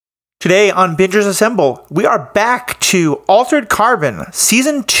Today on Bingers Assemble, we are back to Altered Carbon,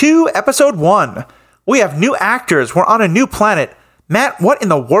 Season 2, Episode 1. We have new actors, we're on a new planet. Matt, what in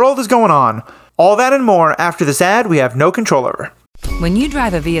the world is going on? All that and more after this ad we have no control over. When you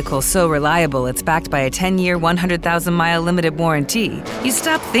drive a vehicle so reliable it's backed by a 10-year, 100,000-mile limited warranty, you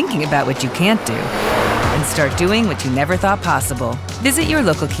stop thinking about what you can't do and start doing what you never thought possible. Visit your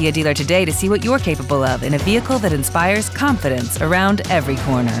local Kia dealer today to see what you're capable of in a vehicle that inspires confidence around every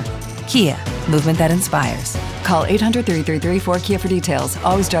corner. Kia, movement that inspires. Call 800-333-4KIA for details.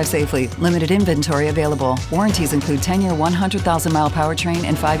 Always drive safely. Limited inventory available. Warranties include 10-year 100,000-mile powertrain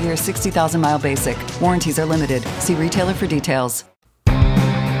and 5-year 60,000-mile basic. Warranties are limited. See retailer for details.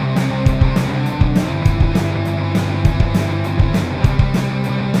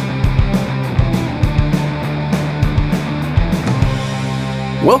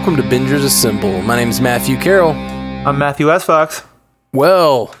 Welcome to Bingers Assemble. My name is Matthew Carroll. I'm Matthew S. Fox.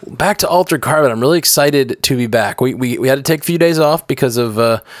 Well, back to Altered Carbon. I'm really excited to be back. We had to take a few days off because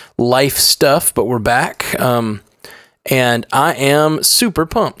of life stuff, but we're back. And I am super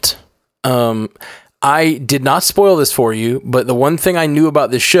pumped. I did not spoil this for you, but the one thing I knew about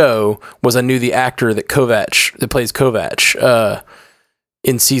this show was I knew the actor that plays Kovacs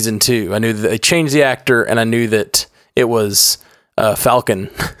in season 2. I knew that they changed the actor, and I knew that it was Falcon.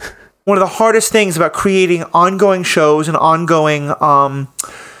 One of the hardest things about creating ongoing shows and ongoing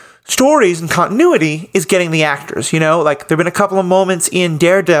stories and continuity is getting the actors, you know? Like, there have been a couple of moments in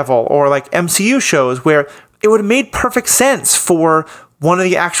Daredevil or, like, MCU shows where it would have made perfect sense for one of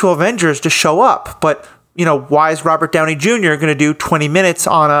the actual Avengers to show up. But, you know, why is Robert Downey Jr. going to do 20 minutes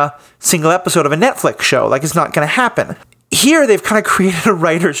on a single episode of a Netflix show? Like, it's not going to happen. Here, they've kind of created a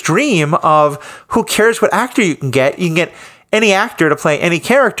writer's dream of who cares what actor you can get. You can get any actor to play any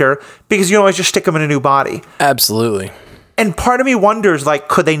character because you always just stick them in a new body. Absolutely. And part of me wonders, like,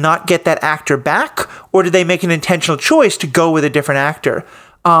 could they not get that actor back, or did they make an intentional choice to go with a different actor?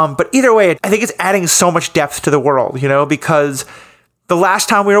 But either way, I think it's adding so much depth to the world, you know, because the last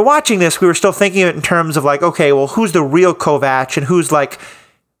time we were watching this, we were still thinking of it in terms of like, okay, well, who's the real Kovacs and who's like,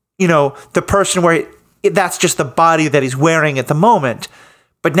 you know, the person where that's just the body that he's wearing at the moment.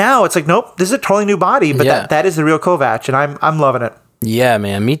 But now it's like, nope, this is a totally new body, but that is the real Kovacs, and I'm loving it. Yeah,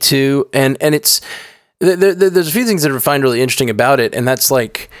 man, me too. And it's there's a few things that I find really interesting about it, and that's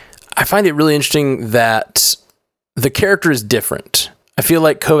like, I find it really interesting that the character is different. I feel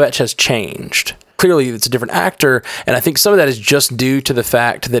like Kovacs has changed. Clearly, it's a different actor, and I think some of that is just due to the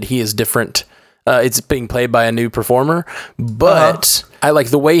fact that he is different. It's being played by a new performer, but I like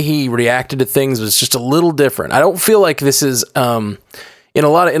the way he reacted to things was just a little different. I don't feel like this is in a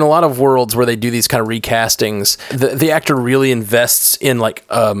lot of worlds where they do these kind of recastings, the actor really invests in like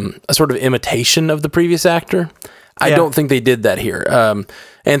a sort of imitation of the previous actor. I don't think they did that here.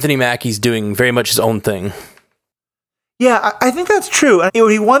 Anthony Mackie's doing very much his own thing. Yeah, I think that's true. It would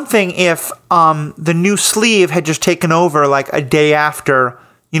be one thing if the new sleeve had just taken over like a day after,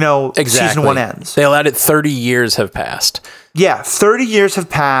 you know, Season 1 ends. They allowed it 30 years have passed. Yeah, 30 years have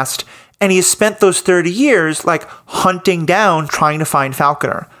passed. And he's spent those 30 years, like, hunting down, trying to find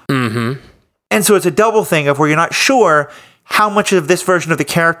Falconer. Mm-hmm. And so it's a double thing of where you're not sure how much of this version of the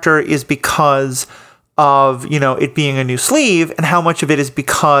character is because of, you know, it being a new sleeve, and how much of it is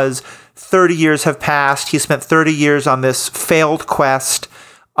because 30 years have passed. He spent 30 years on this failed quest.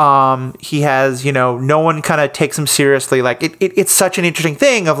 He has, you know, no one kind of takes him seriously. Like, it's such an interesting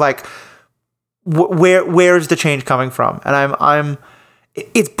thing of, like, where is the change coming from? And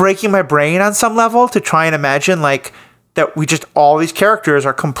it's breaking my brain on some level to try and imagine like that all these characters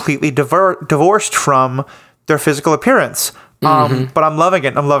are completely divorced from their physical appearance. But I'm loving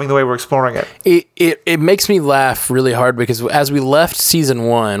it. I'm loving the way we're exploring it. It makes me laugh really hard because as we left season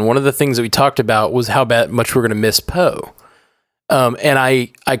 1, one of the things that we talked about was how much we're going to miss Poe. And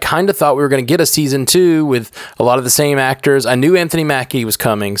I kind of thought we were going to get a season 2 with a lot of the same actors. I knew Anthony Mackie was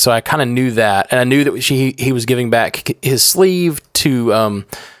coming, so I kind of knew that. And I knew that he was giving back his sleeve to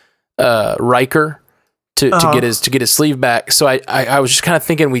Riker to get his sleeve back. So I was just kind of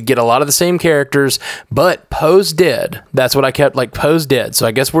thinking we'd get a lot of the same characters, but Poe's dead. That's what I kept, like, Poe's dead. So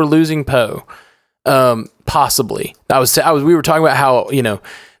I guess we're losing Poe. Possibly. We were talking about how, you know,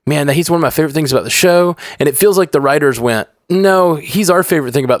 man, he's one of my favorite things about the show. And it feels like the writers went, no, he's our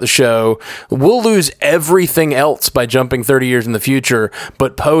favorite thing about the show. We'll lose everything else by jumping 30 years in the future,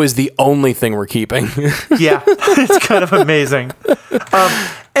 but Poe is the only thing we're keeping. Yeah, it's kind of amazing.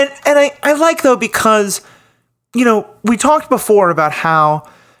 And I like, though, because, you know, we talked before about how,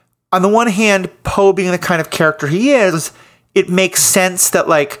 on the one hand, Poe being the kind of character he is, it makes sense that,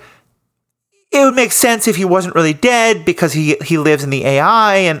 like, it would make sense if he wasn't really dead because he lives in the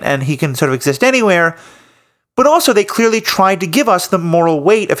AI and he can sort of exist anywhere. But also, they clearly tried to give us the moral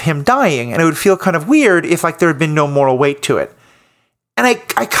weight of him dying, and it would feel kind of weird if like there had been no moral weight to it. And I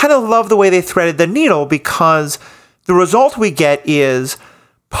kind of love the way they threaded the needle, because the result we get is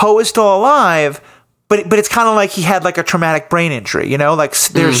Poe is still alive, but it's kind of like he had like a traumatic brain injury, you know? Like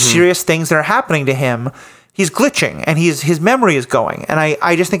there's serious things that are happening to him. He's glitching, and his memory is going. And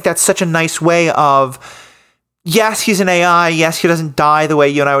I just think that's such a nice way of, yes, he's an AI, yes, he doesn't die the way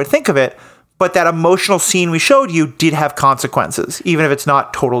you and I would think of it, but that emotional scene we showed you did have consequences, even if it's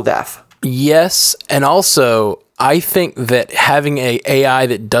not total death. Yes, and also, I think that having a AI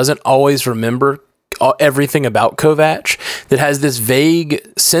that doesn't always remember everything about Kovac, that has this vague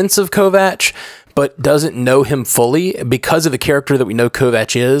sense of Kovac, but doesn't know him fully because of the character that we know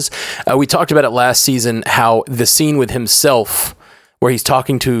Kovac is. We talked about it last season, how the scene with himself, where he's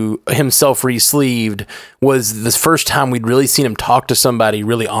talking to himself re-sleeved, was the first time we'd really seen him talk to somebody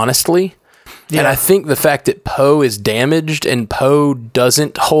really honestly. Yeah. And I think the fact that Poe is damaged and Poe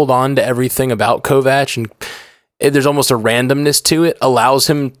doesn't hold on to everything about Kovac, and there's almost a randomness to it, allows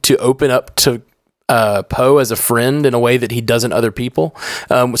him to open up to Poe as a friend in a way that he doesn't other people.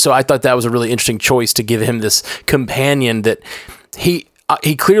 So I thought that was a really interesting choice to give him this companion that he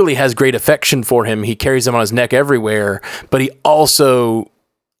clearly has great affection for him. He carries him on his neck everywhere, but he also,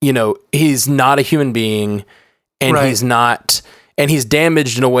 you know, he's not a human being, and he's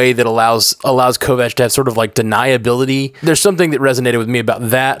damaged in a way that allows Kovac to have sort of like deniability. There's something that resonated with me about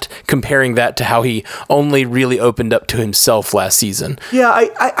that, comparing that to how he only really opened up to himself last season. Yeah,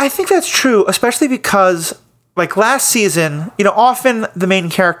 I think that's true, especially because like last season, you know, often the main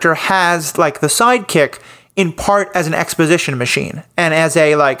character has like the sidekick in part as an exposition machine and as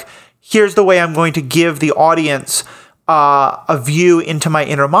a like, here's the way I'm going to give the audience a view into my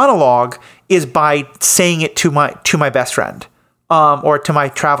inner monologue is by saying it to my best friend. Or to my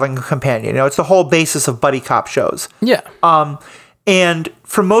traveling companion. You know, it's the whole basis of buddy cop shows. Yeah. And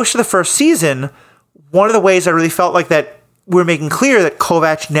for most of the first season, one of the ways I really felt like that we're making clear that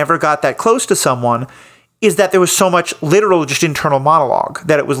Kovac never got that close to someone is that there was so much literal just internal monologue,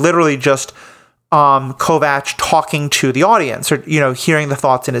 that it was literally just Kovac talking to the audience or, you know, hearing the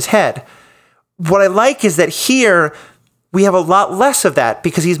thoughts in his head. What I like is that here we have a lot less of that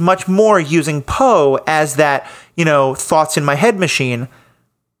because he's much more using Poe as that, you know, thoughts in my head machine,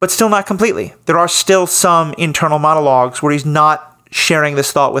 but still not completely. There are still some internal monologues where he's not sharing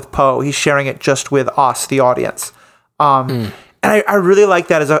this thought with Poe. He's sharing it just with us, the audience. And I really like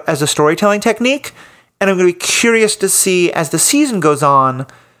that as a storytelling technique. And I'm going to be curious to see as the season goes on,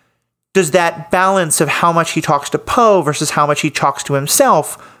 does that balance of how much he talks to Poe versus how much he talks to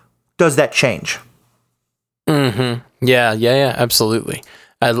himself, does that change? Mm-hmm. Yeah, absolutely.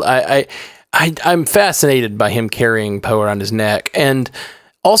 I'm fascinated by him carrying Poe around his neck, and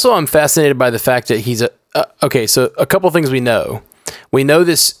also I'm fascinated by the fact that he's okay. So a couple things we know. We know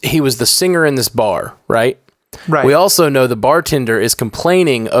this. He was the singer in this bar, right? Right. We also know the bartender is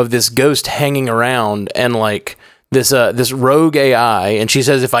complaining of this ghost hanging around and like this rogue AI, and she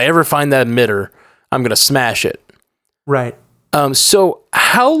says, "If I ever find that emitter, I'm gonna smash it." Right. So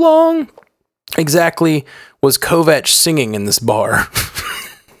how long exactly was Kovac singing in this bar?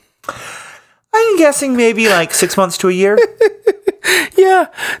 I'm guessing maybe like 6 months to a year. Yeah.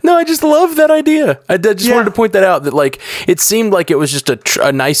 No, I just love that idea. I just wanted to point that out, that like it seemed like it was just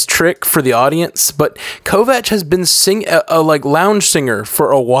a nice trick for the audience, but Kovac has been a like lounge singer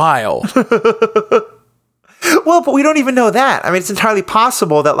for a while. Well, but we don't even know that. I mean, it's entirely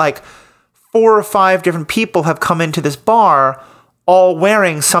possible that like 4 or 5 different people have come into this bar all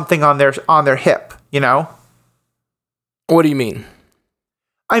wearing something on their hip, you know? What do you mean?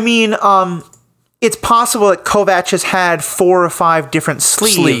 I mean, it's possible that Kovac has had 4 or 5 different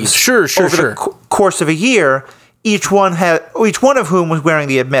sleeves. Sure. Over the course of a year, each one of whom was wearing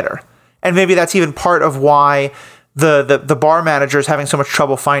the emitter. And maybe that's even part of why the bar manager is having so much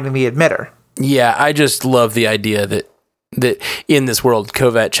trouble finding the emitter. Yeah, I just love the idea that in this world,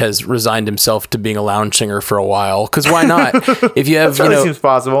 Kovac has resigned himself to being a lounge singer for a while. Because why not? If you have, seems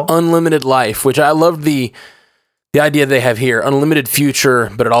possible. Unlimited life, which I love the idea they have here, unlimited future,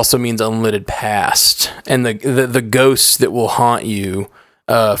 but it also means unlimited past, and the ghosts that will haunt you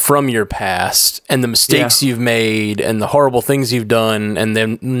from your past, and the mistakes you've made, and the horrible things you've done, and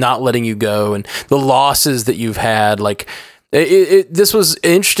them not letting you go, and the losses that you've had. Like this was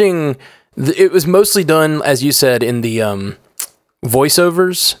interesting. It was mostly done, as you said, in the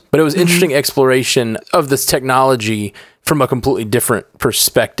voiceovers, but it was interesting exploration of this technology from a completely different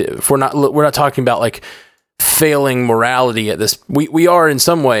perspective. We're not talking about like failing morality at this. We are in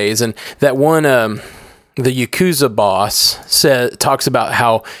some ways, and that one the Yakuza boss talks about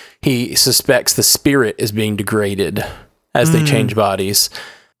how he suspects the spirit is being degraded as they change bodies.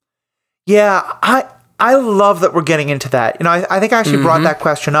 Yeah, I love that we're getting into that. You know, I think I actually brought that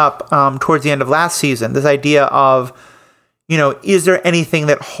question up towards the end of last season. This idea of, you know, is there anything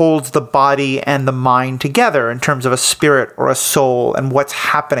that holds the body and the mind together in terms of a spirit or a soul, and what's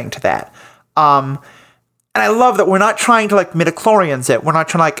happening to that? And I love that we're not trying to like midichlorians it. We're not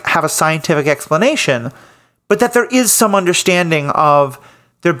trying to like have a scientific explanation, but that there is some understanding of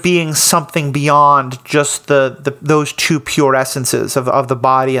there being something beyond just those two pure essences of the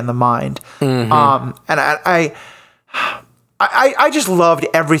body and the mind. And I just loved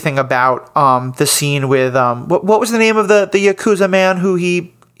everything about the scene with what was the name of the Yakuza man who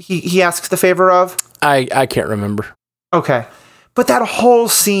he asks the favor of? I can't remember. Okay, but that whole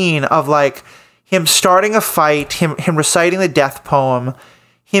scene of like him starting a fight, him reciting the death poem,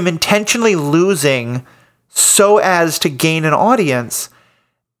 him intentionally losing so as to gain an audience.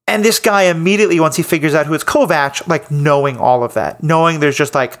 And this guy immediately, once he figures out who it's Kovac, like knowing all of that, knowing there's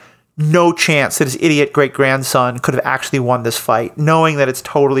just like no chance that his idiot great-grandson could have actually won this fight, knowing that it's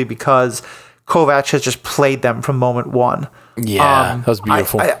totally because Kovac has just played them from moment one. Yeah, that was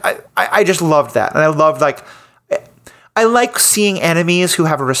beautiful. I just loved that. And I loved like, I like seeing enemies who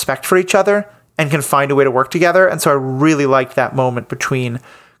have a respect for each other and can find a way to work together. And so I really liked that moment between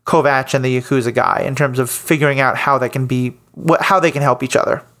Kovac and the Yakuza guy in terms of figuring out how they can help each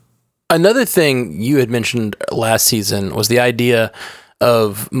other. Another thing you had mentioned last season was the idea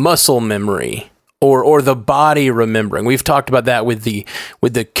of muscle memory or the body remembering. We've talked about that with the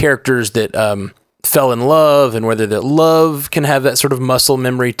characters that fell in love, and whether that love can have that sort of muscle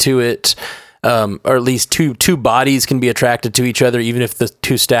memory to it, or at least two bodies can be attracted to each other, even if the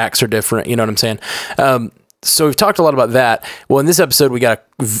two stacks are different. You know what I'm saying? So we've talked a lot about that. Well, in this episode, we got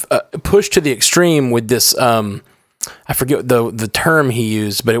pushed to the extreme with this. I forget the term he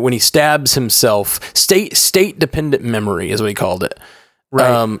used, but when he stabs himself, state dependent memory is what he called it.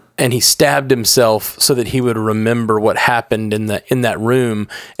 Right. And he stabbed himself so that he would remember what happened in that room.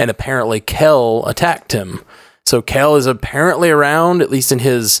 And apparently Kel attacked him. So Kel is apparently around, at least in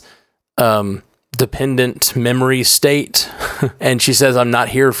his dependent memory state. And she says, "I'm not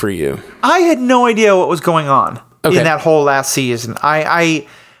here for you." I had no idea what was going on in that whole last season. I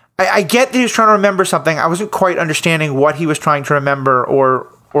get that he was trying to remember something. I wasn't quite understanding what he was trying to remember or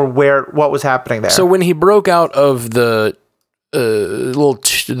what was happening there. So when he broke out of the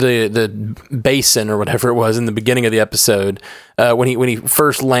the basin or whatever it was in the beginning of the episode, when he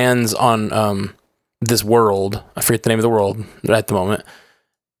first lands on this world, I forget the name of the world at the moment.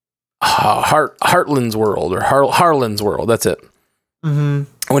 Heartland's world, or Harlan's world. That's it.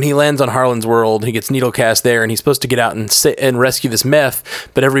 Mm-hmm. When he lands on Harlan's world, he gets needle cast there, and he's supposed to get out and rescue this meth,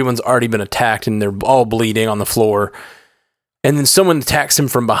 but everyone's already been attacked, and they're all bleeding on the floor. And then someone attacks him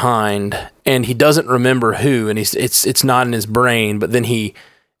from behind, and he doesn't remember who, and it's not in his brain. But then whoever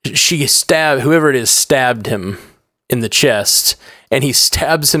it is stabbed him in the chest, and he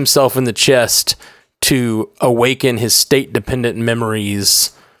stabs himself in the chest to awaken his state-dependent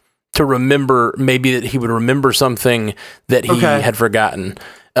memories, to remember, maybe that he would remember something that he had forgotten,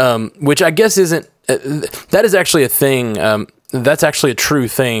 which I guess isn't, that is actually a thing. That's actually a true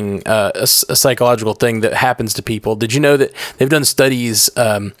thing, a psychological thing that happens to people. Did you know that they've done studies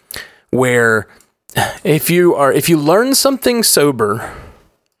where if you learn something sober,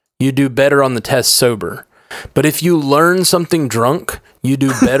 you do better on the test sober. But if you learn something drunk, you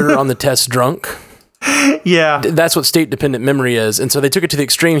do better on the test drunk. Yeah, that's what state-dependent memory is. And so they took it to the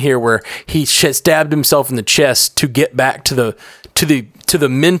extreme here, where he stabbed himself in the chest to get back to the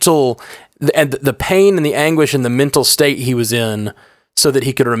mental and the pain and the anguish and the mental state he was in, so that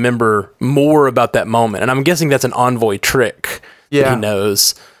he could remember more about that moment. And I'm guessing that's an Envoy trick that he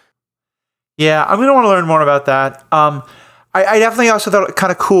knows. Yeah, I'm gonna want to learn more about that. I definitely also thought it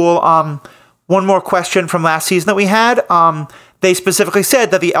kind of cool. One more question from last season that we had. They specifically said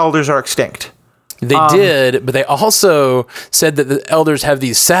that the elders are extinct. They did, but they also said that the elders have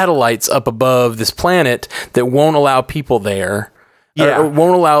these satellites up above this planet that won't allow people there. Or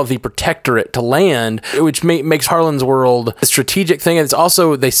won't allow the protectorate to land, which makes Harlan's world a strategic thing. And it's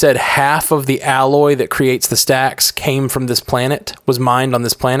also, they said, half of the alloy that creates the stacks came from this planet, was mined on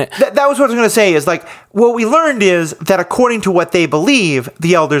this planet. That was what I was going to say, is like, what we learned is that according to what they believe,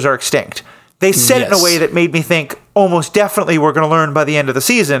 the elders are extinct. They said it in a way that made me think almost definitely we're going to learn by the end of the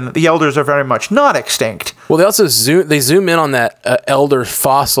season the elders are very much not extinct. Well, they also zoom in on that elder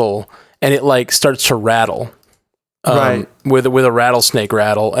fossil, and it like starts to rattle. Right. with a rattlesnake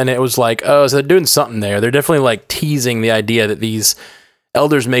rattle, and it was like, oh, so they're doing something there. They're definitely like teasing the idea that these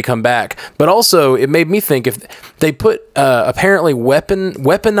elders may come back. But also, it made me think if they put apparently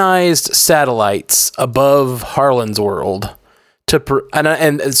weaponized satellites above Harlan's world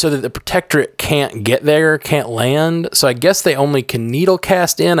and so that the Protectorate can't get there, can't land. So I guess they only can needle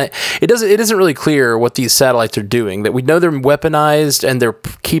cast in. It isn't really clear what these satellites are doing. That we know they're weaponized and they're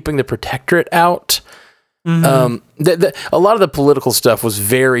keeping the Protectorate out. Mm-hmm. A lot of the political stuff was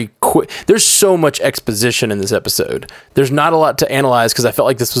very quick. There's so much exposition in this episode. There's not a lot to analyze because I felt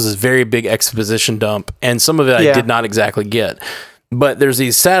like this was a very big exposition dump, and some of it I did not exactly get. But there's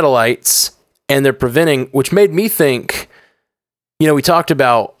these satellites, and they're preventing, which made me think. We talked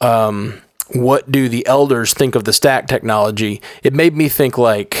about what do the elders think of the stack technology. It made me think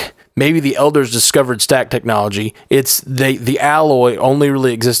like maybe the elders discovered stack technology. It's the alloy only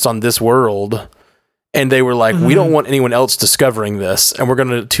really exists on this world. And they were like, we don't want anyone else discovering this, and we're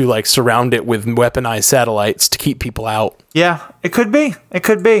going to like surround it with weaponized satellites to keep people out. Yeah, it could be. It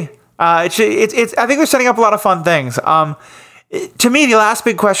could be. It's. I think they're setting up a lot of fun things. To me, the last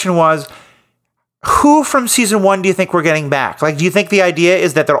big question was, who from season 1 do you think we're getting back? Like, do you think the idea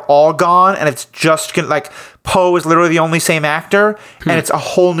is that they're all gone, and it's just like Poe is literally the only same actor, and it's a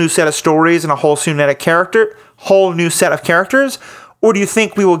whole new set of stories and a whole new set of characters? Or do you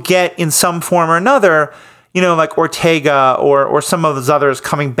think we will get in some form or another, like Ortega or some of those others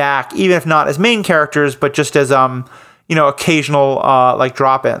coming back, even if not as main characters, but just as, occasional, like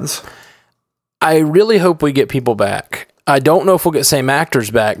drop-ins? I really hope we get people back. I don't know if we'll get same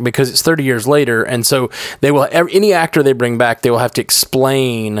actors back because it's 30 years later. And so they will, any actor they bring back, they will have to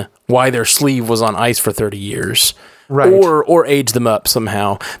explain why their sleeve was on ice for 30 years. Right. Or age them up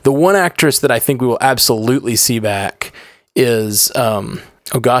somehow. The one actress that I think we will absolutely see back is can't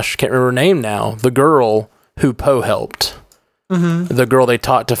remember her name now. The girl who Poe helped, the girl they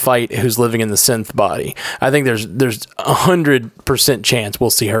taught to fight, who's living in the synth body. I think there's 100% chance we'll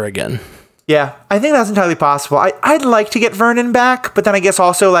see her again. Yeah, I think that's entirely possible. I'd like to get Vernon back, but then I guess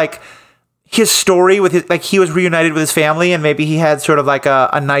also like his story with he was reunited with his family, and maybe he had sort of like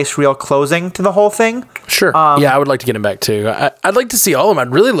a nice real closing to the whole thing. Sure. Yeah, I would like to get him back too. I'd like to see all of them.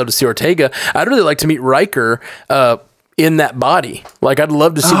 I'd really love to see Ortega. I'd really like to meet Riker. In that body. Like, I'd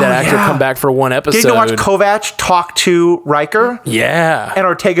love to see that actor come back for one episode. Did you watch Kovacs talk to Riker? Yeah. And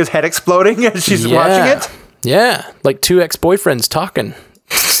Ortega's head exploding as she's watching it? Yeah. Like two ex-boyfriends talking.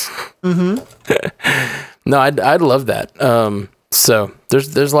 No, I'd love that. So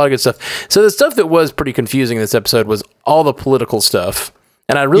there's a lot of good stuff. So the stuff that was pretty confusing in this episode was all the political stuff.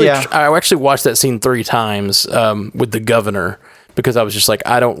 And I actually watched that scene 3 times with the governor because I was just like,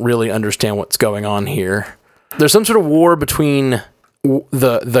 I don't really understand what's going on here. There's some sort of war between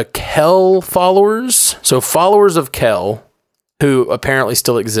the Kel followers, so followers of Kel, who apparently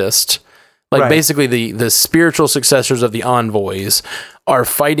still exist. Like, basically the spiritual successors of the envoys are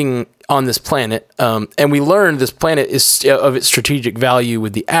fighting on this planet. And we learned this planet is of its strategic value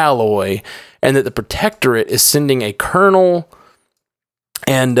with the alloy, and that the Protectorate is sending a colonel,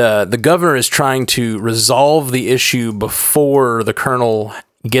 and the governor is trying to resolve the issue before the colonel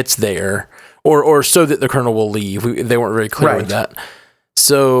gets there. Or so that the colonel will leave. They weren't very clear with that.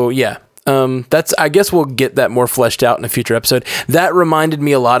 So, yeah. I guess we'll get that more fleshed out in a future episode. That reminded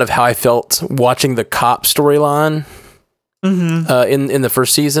me a lot of how I felt watching the cop storyline in the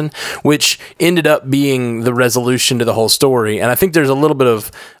first season, which ended up being the resolution to the whole story. And I think there's a little bit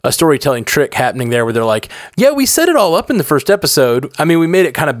of a storytelling trick happening there where they're like, yeah, we set it all up in the first episode. I mean, we made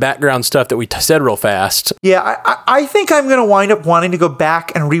it kind of background stuff that we said real fast. Yeah, I think I'm going to wind up wanting to go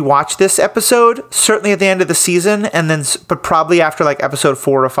back and rewatch this episode, certainly at the end of the season, but probably after like episode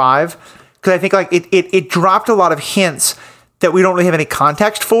 4 or 5. Because I think like it dropped a lot of hints that we don't really have any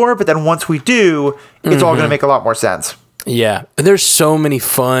context for, but then once we do, it's all going to make a lot more sense. Yeah, there's so many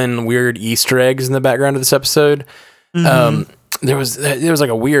fun, weird Easter eggs in the background of this episode. There was like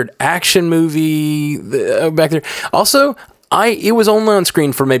a weird action movie back there. Also, it was only on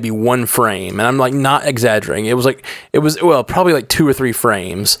screen for maybe 1 frame, and I'm like not exaggerating. It was probably like 2 or 3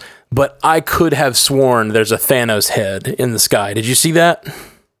 frames, but I could have sworn there's a Thanos head in the sky. Did you see that?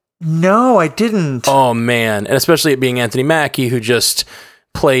 No, I didn't. Oh man, and especially it being Anthony Mackie, who just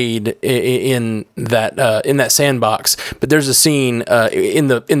played in that sandbox. But there's a scene in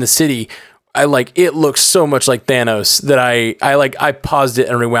the city. It looks so much like Thanos that I paused it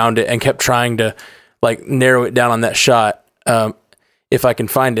and rewound it and kept trying to like narrow it down on that shot. If I can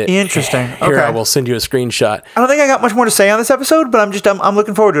find it. Interesting. Here, okay. I will send you a screenshot. I don't think I got much more to say on this episode, but I'm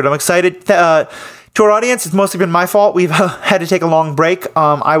looking forward to it. I'm excited. To our audience, it's mostly been my fault. We've had to take a long break.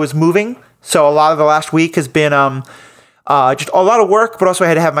 I was moving So a lot of the last week has been just a lot of work, but also I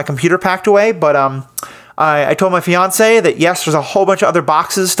had to have my computer packed away. But I told my fiance that yes, there's a whole bunch of other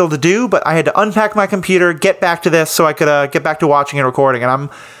boxes still to do, but I had to unpack my computer, get back to this so I could get back to watching and recording. And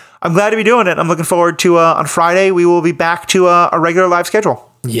I'm glad to be doing it. I'm looking forward to on Friday we will be back to a regular live schedule.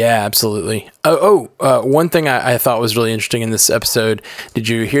 Yeah, absolutely. One thing I thought was really interesting in this episode. Did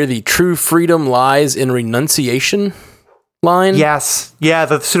you hear the true freedom lies in renunciation line? Yes. Yeah,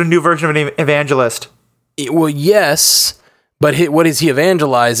 the sort of new version of an evangelist. Well, yes, but what is he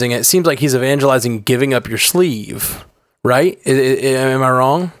evangelizing? It seems like he's evangelizing giving up your sleeve, right? Am I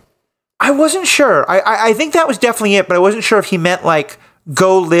wrong? I wasn't sure. I think that was definitely it, but I wasn't sure if he meant like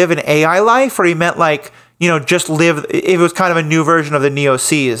go live an AI life or he meant like, just live. It was kind of a new version of the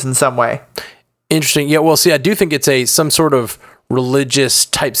Neo-Seas in some way. Interesting. Yeah, well, see, I do think it's some sort of religious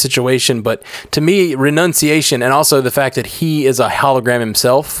type situation, but to me, renunciation and also the fact that he is a hologram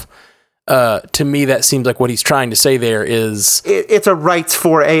himself, to me, that seems like what he's trying to say there is... It's a rights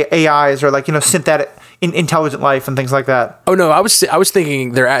for AIs or like, synthetic intelligent life and things like that. Oh, no, I was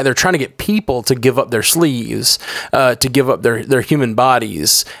thinking they're trying to get people to give up their sleeves, to give up their human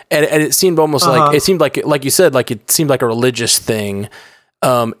bodies. And it seemed almost like, it seemed like you said, like it seemed like a religious thing.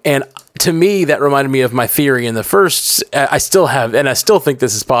 And to me, that reminded me of my theory in the first, I still think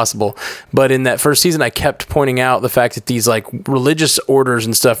this is possible, but in that first season, I kept pointing out the fact that these like religious orders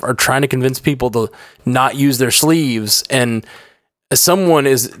and stuff are trying to convince people to not use their sleeves, and someone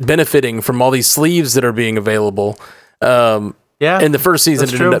is benefiting from all these sleeves that are being available. In the first season,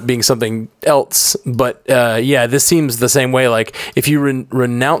 it ended up being something else, but this seems the same way. Like if you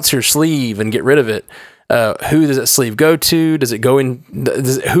renounce your sleeve and get rid of it, who does that sleeve go to? Does it go in?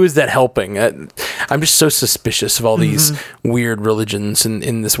 Who is that helping? I'm just so suspicious of all these weird religions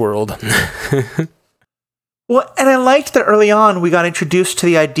in this world. Well, and I liked that early on we got introduced to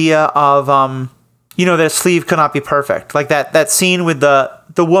the idea of, that a sleeve could not be perfect. Like that scene with the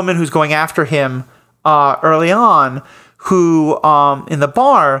woman who's going after him early on, who in the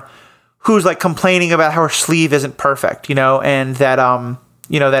bar, who's like complaining about how her sleeve isn't perfect, and that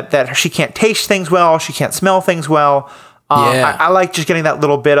that she can't taste things well, she can't smell things well. I like just getting that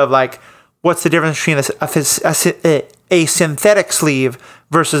little bit of like, what's the difference between a synthetic sleeve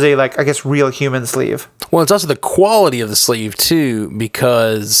versus a like, I guess, real human sleeve. Well, it's also the quality of the sleeve too,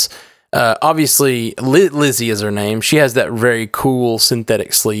 because obviously Lizzie is her name. She has that very cool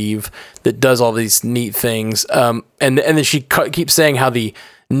synthetic sleeve that does all these neat things. And then she keeps saying how the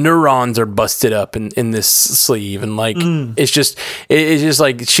neurons are busted up in this sleeve, and like it's just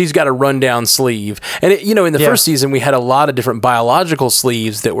like she's got a rundown sleeve. And in the first season we had a lot of different biological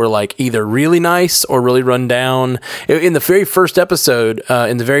sleeves that were like either really nice or really run down. In the very first episode,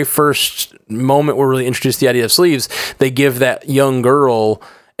 in the very first moment we're really introduced to the idea of sleeves, they give that young girl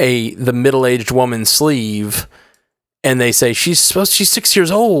the middle-aged woman's sleeve, and they say she's 6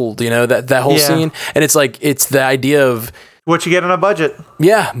 years old, that whole scene. And it's like, it's the idea of what you get on a budget.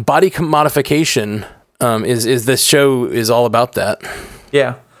 Yeah, body modification is this show is all about that.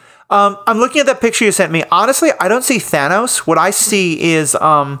 Yeah. I'm looking at that picture you sent me. Honestly, I don't see Thanos. What I see is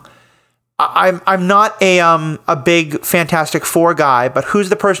I'm not a big Fantastic Four guy, but who's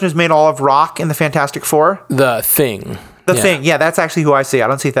the person who's made all of Rock in the Fantastic Four? The Thing. The Thing. Yeah, that's actually who I see. I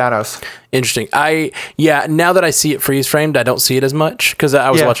don't see Thanos. Interesting. Now that I see it freeze framed, I don't see it as much because I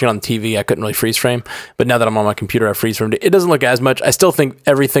was watching it on TV. I couldn't really freeze frame, but now that I'm on my computer, I freeze framed it. It doesn't look as much. I still think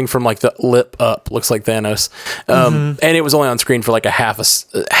everything from like the lip up looks like Thanos. And it was only on screen for like a half a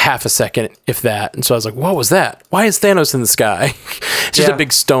second, if that. And so I was like, what was that? Why is Thanos in the sky? It's just a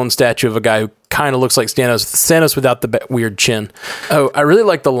big stone statue of a guy who kind of looks like Thanos without the weird chin. Oh, I really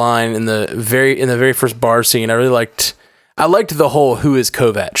liked the line in the very first bar scene. I liked the whole "who is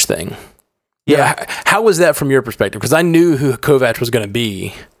Kovacs" thing. Yeah, how was that from your perspective? Because I knew who Kovacs was going to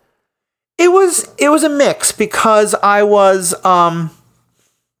be. It was a mix because I was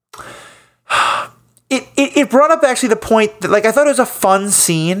it brought up actually the point that like I thought it was a fun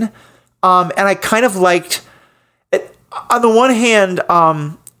scene, and I kind of liked it. On the one hand,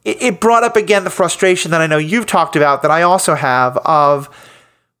 it brought up again the frustration that I know you've talked about that I also have of.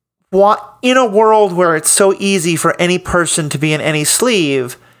 What, in a world where it's so easy for any person to be in any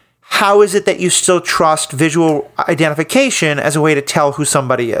sleeve, how is it that you still trust visual identification as a way to tell who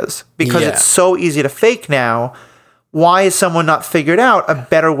somebody is? Because it's so easy to fake now. Why has someone not figured out a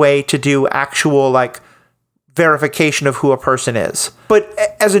better way to do actual like verification of who a person is? But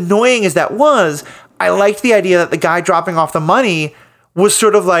as annoying as that was, I liked the idea that the guy dropping off the money was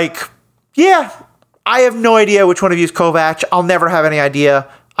sort of like, I have no idea which one of you is Kovacs. I'll never have any idea.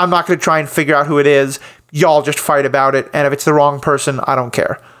 I'm not going to try and figure out who it is. Y'all just fight about it. And if it's the wrong person, I don't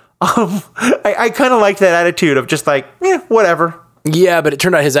care. I kind of liked that attitude of just like, whatever. Yeah, but it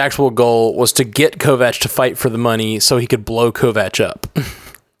turned out his actual goal was to get Kovac to fight for the money so he could blow Kovac up.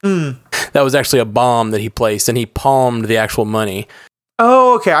 That was actually a bomb that he placed, and he palmed the actual money.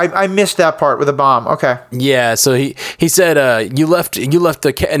 Oh, okay. I missed that part with the bomb. Okay. Yeah, so he said, you left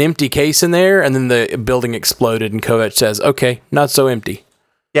an empty case in there, and then the building exploded, and Kovac says, okay, not so empty.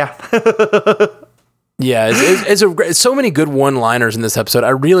 Yeah. Yeah, it's so many good one-liners in this episode. I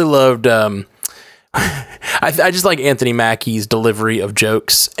really loved... I just like Anthony Mackie's delivery of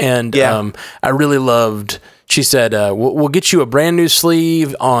jokes, and I really loved. She said, "We'll get you a brand new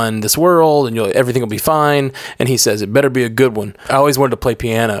sleeve on this world, and everything will be fine." And he says, "It better be a good one." I always wanted to play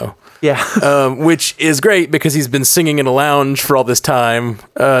piano. Yeah. Which is great because he's been singing in a lounge for all this time.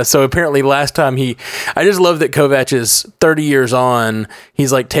 So apparently last time I just love that Kovac is 30 years on.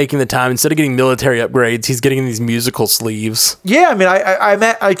 He's like taking the time, instead of getting military upgrades, he's getting these musical sleeves. Yeah. I mean,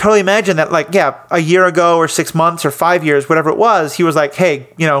 I totally imagine that, like, a year ago or 6 months or 5 years, whatever it was, he was like, hey,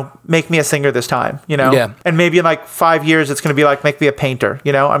 make me a singer this time, Yeah. And maybe in like 5 years, it's going to be like, make me a painter,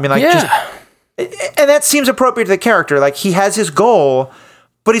 I mean, like, and that seems appropriate to the character. Like, he has his goal,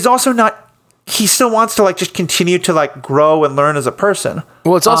 but he's also not, he still wants to like just continue to like grow and learn as a person.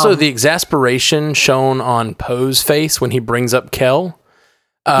 Well, it's also the exasperation shown on Poe's face when he brings up Kel.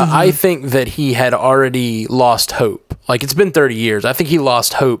 I think that he had already lost hope. Like, it's been 30 years. I think he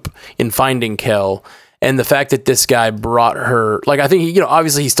lost hope in finding Kel. And the fact that this guy brought her, like, I think he,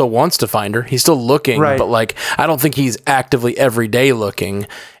 obviously he still wants to find her. He's still looking, right. But like, I don't think he's actively every day looking.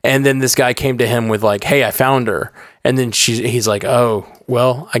 And then this guy came to him with like, hey, I found her. And then he's like, oh,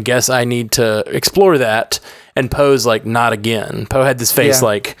 well, I guess I need to explore that. And Poe's like, not again. Poe had this face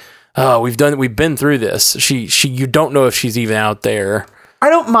like, oh, we've been through this. You don't know if she's even out there. I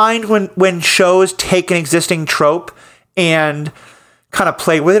don't mind when shows take an existing trope and kind of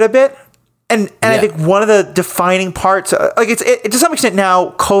play with it a bit. And I think one of the defining parts, like to some extent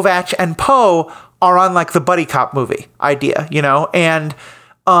now, Kovac and Poe are on like the buddy cop movie idea, and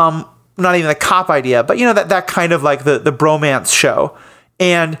not even the cop idea, but that kind of like the bromance show.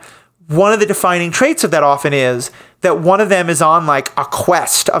 And one of the defining traits of that often is that one of them is on like a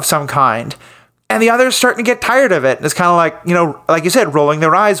quest of some kind, and the other is starting to get tired of it. And it's kind of like, like you said, rolling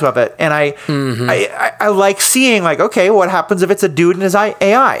their eyes with it. And I like seeing like, okay, what happens if it's a dude and his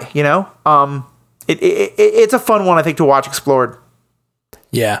AI, it's a fun one, I think, to watch explored.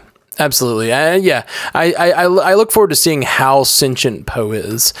 Yeah, absolutely. I look forward to seeing how sentient Poe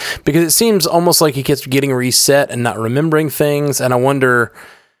is, because it seems almost like he keeps getting reset and not remembering things. And I wonder,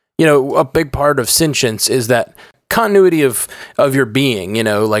 a big part of sentience is that continuity of your being,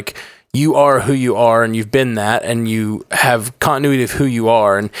 like, you are who you are, and you've been that, and you have continuity of who you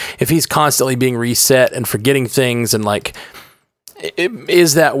are. And if he's constantly being reset and forgetting things, and like,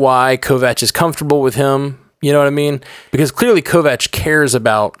 is that why Kovac is comfortable with him? You know what I mean? Because clearly Kovac cares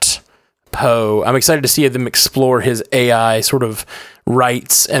about Poe. I'm excited to see them explore his AI sort of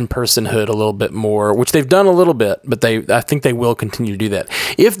rights and personhood a little bit more, which they've done a little bit, but I think they will continue to do that.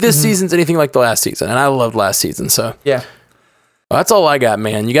 If this season's anything like the last season, and I loved last season, so yeah. Well, that's all I got,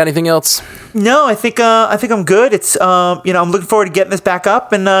 man. You got anything else? No, I think I'm good. It's I'm looking forward to getting this back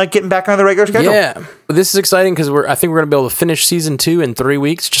up and getting back on the regular schedule. Yeah, this is exciting because I think we're going to be able to finish season 2 in 3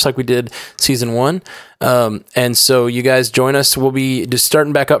 weeks, just like we did season 1. And so you guys join us. We'll be just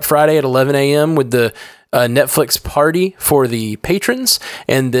starting back up Friday at 11 a.m. with the Netflix party for the patrons,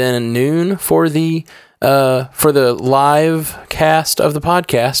 and then noon for the live cast of the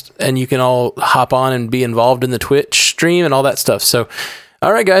podcast, and you can all hop on and be involved in the Twitch stream and all that stuff. So,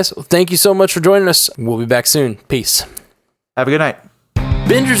 all right, guys, thank you so much for joining us. We'll be back soon. Peace. Have a good night.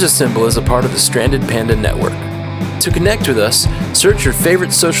 Bingers Assemble is a part of the Stranded Panda Network. To connect with us, search your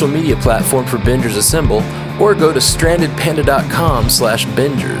favorite social media platform for Bingers Assemble, or go to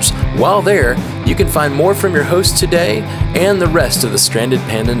strandedpanda.com/bingers. While there, you can find more from your host today and the rest of the Stranded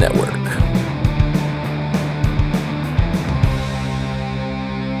Panda Network.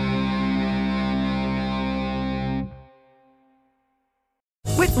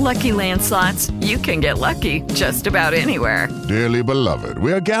 With Lucky Land Slots, you can get lucky just about anywhere. Dearly beloved,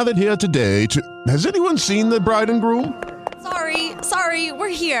 we are gathered here today to... Has anyone seen the bride and groom? Sorry, we're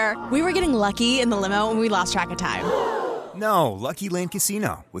here. We were getting lucky in the limo and we lost track of time. No, Lucky Land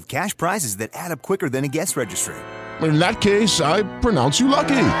Casino, with cash prizes that add up quicker than a guest registry. In that case, I pronounce you lucky.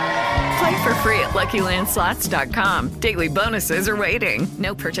 Play for free at LuckyLandSlots.com. Daily bonuses are waiting.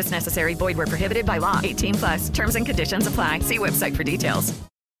 No purchase necessary. Void where prohibited by law. 18+. Terms and conditions apply. See website for details.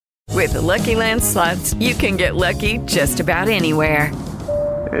 With the Lucky Land Slots, you can get lucky just about anywhere.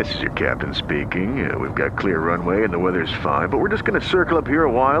 This is your captain speaking. We've got clear runway and the weather's fine, but we're just going to circle up here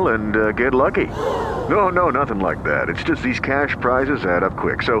a while and get lucky. No, nothing like that. It's just these cash prizes add up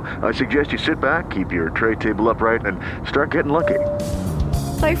quick. So I suggest you sit back, keep your tray table upright, and start getting lucky.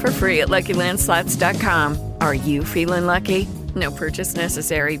 Play for free at LuckyLandSlots.com. Are you feeling lucky? No purchase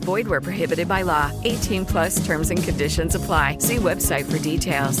necessary. Void where prohibited by law. 18 plus terms and conditions apply. See website for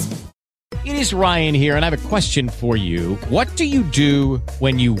details. It is Ryan here, and I have a question for you. What do you do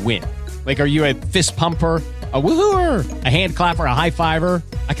when you win? Like, are you a fist pumper, a woo-hooer, a hand clapper, a high fiver?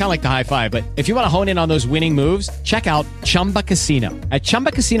 I kind of like the high five, but if you want to hone in on those winning moves, check out Chumba Casino. At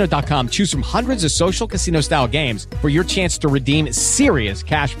ChumbaCasino.com, choose from hundreds of social casino-style games for your chance to redeem serious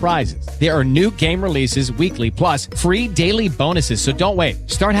cash prizes. There are new game releases weekly, plus free daily bonuses, so don't wait.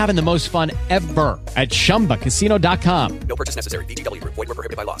 Start having the most fun ever at ChumbaCasino.com. No purchase necessary. VGW Group. Void where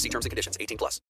prohibited by law. See terms and conditions. 18 plus.